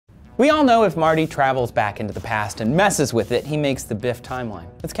We all know if Marty travels back into the past and messes with it, he makes the Biff timeline.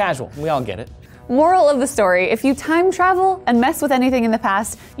 It's casual, we all get it. Moral of the story, if you time travel and mess with anything in the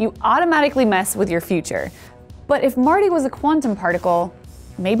past, you automatically mess with your future. But if Marty was a quantum particle,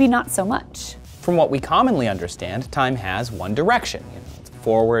 maybe not so much. From what we commonly understand, time has one direction. It's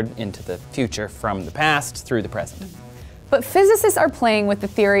forward into the future from the past through the present. But physicists are playing with the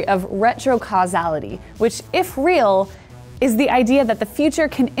theory of retrocausality, which, if real, is the idea that the future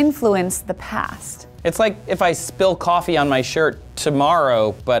can influence the past. It's like if I spill coffee on my shirt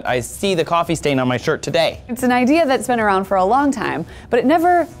tomorrow, but I see the coffee stain on my shirt today. It's an idea that's been around for a long time, but it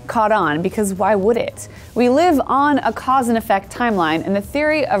never caught on because why would it? We live on a cause and effect timeline, and the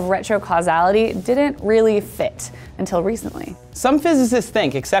theory of retrocausality didn't really fit until recently. Some physicists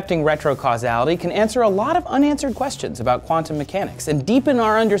think accepting retrocausality can answer a lot of unanswered questions about quantum mechanics and deepen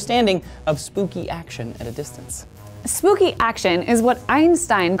our understanding of spooky action at a distance. Spooky action is what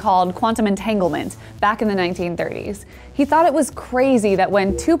Einstein called quantum entanglement back in the 1930s. He thought it was crazy that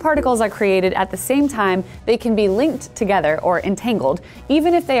when two particles are created at the same time, they can be linked together or entangled,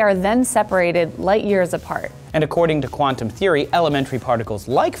 even if they are then separated light years apart. And according to quantum theory, elementary particles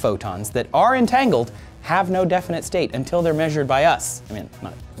like photons that are entangled have no definite state until they're measured by us. I mean,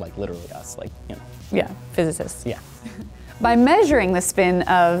 not like literally us, like, you know. Yeah, physicists. Yeah. By measuring the spin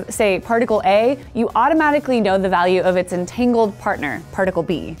of, say, particle A, you automatically know the value of its entangled partner, particle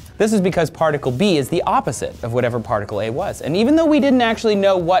B. This is because particle B is the opposite of whatever particle A was. And even though we didn't actually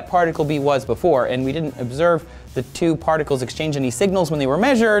know what particle B was before, and we didn't observe the two particles exchange any signals when they were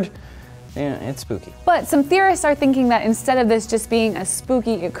measured, yeah, it's spooky. But some theorists are thinking that instead of this just being a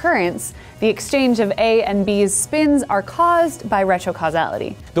spooky occurrence, the exchange of A and B's spins are caused by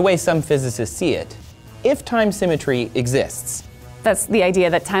retrocausality. The way some physicists see it, if time symmetry exists. That's the idea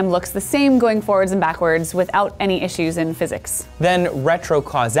that time looks the same going forwards and backwards without any issues in physics. Then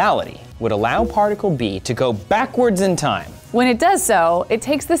retrocausality would allow particle B to go backwards in time. When it does so, it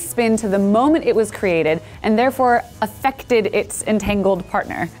takes the spin to the moment it was created and therefore affected its entangled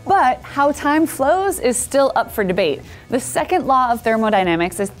partner. But how time flows is still up for debate. The second law of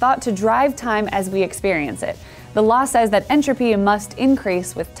thermodynamics is thought to drive time as we experience it. The law says that entropy must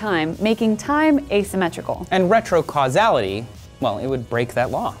increase with time, making time asymmetrical. And retrocausality, well, it would break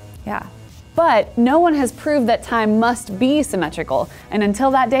that law. Yeah. But no one has proved that time must be symmetrical, and until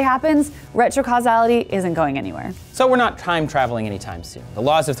that day happens, retrocausality isn't going anywhere. So we're not time traveling anytime soon. The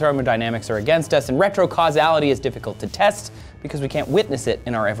laws of thermodynamics are against us, and retrocausality is difficult to test because we can't witness it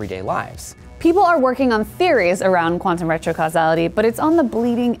in our everyday lives. People are working on theories around quantum retrocausality, but it's on the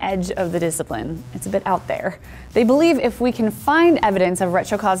bleeding edge of the discipline. It's a bit out there. They believe if we can find evidence of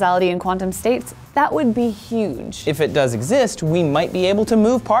retrocausality in quantum states, that would be huge. If it does exist, we might be able to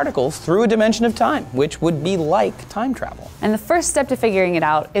move particles through a dimension of time, which would be like time travel. And the first step to figuring it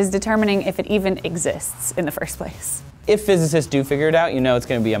out is determining if it even exists in the first place. If physicists do figure it out, you know it's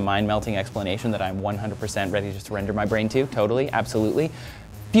going to be a mind-melting explanation that I'm 100% ready to surrender my brain to. Totally, absolutely.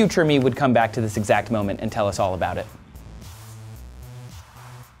 Future me would come back to this exact moment and tell us all about it.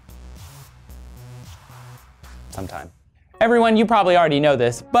 Sometime. Everyone, you probably already know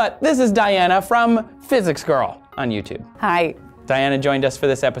this, but this is Diana from Physics Girl on YouTube. Hi. Diana joined us for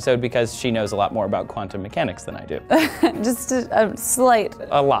this episode because she knows a lot more about quantum mechanics than I do. Just a slight...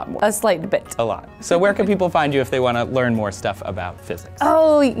 A lot more. A slight bit. A lot. So where can people find you if they want to learn more stuff about physics?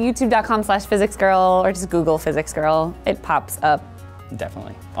 Oh, youtube.com/physicsgirl, or just Google Physics Girl. It pops up.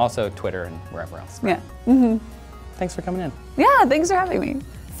 Definitely. Also Twitter and wherever else. Yeah. Mm-hmm. Thanks for coming in. Yeah, thanks for having me.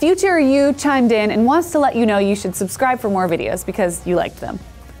 Future you chimed in and wants to let you know you should subscribe for more videos because you liked them.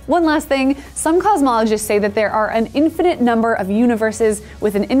 One last thing, some cosmologists say that there are an infinite number of universes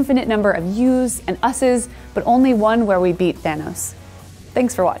with an infinite number of yous and us's, but only one where we beat Thanos.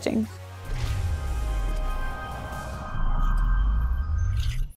 Thanks for watching.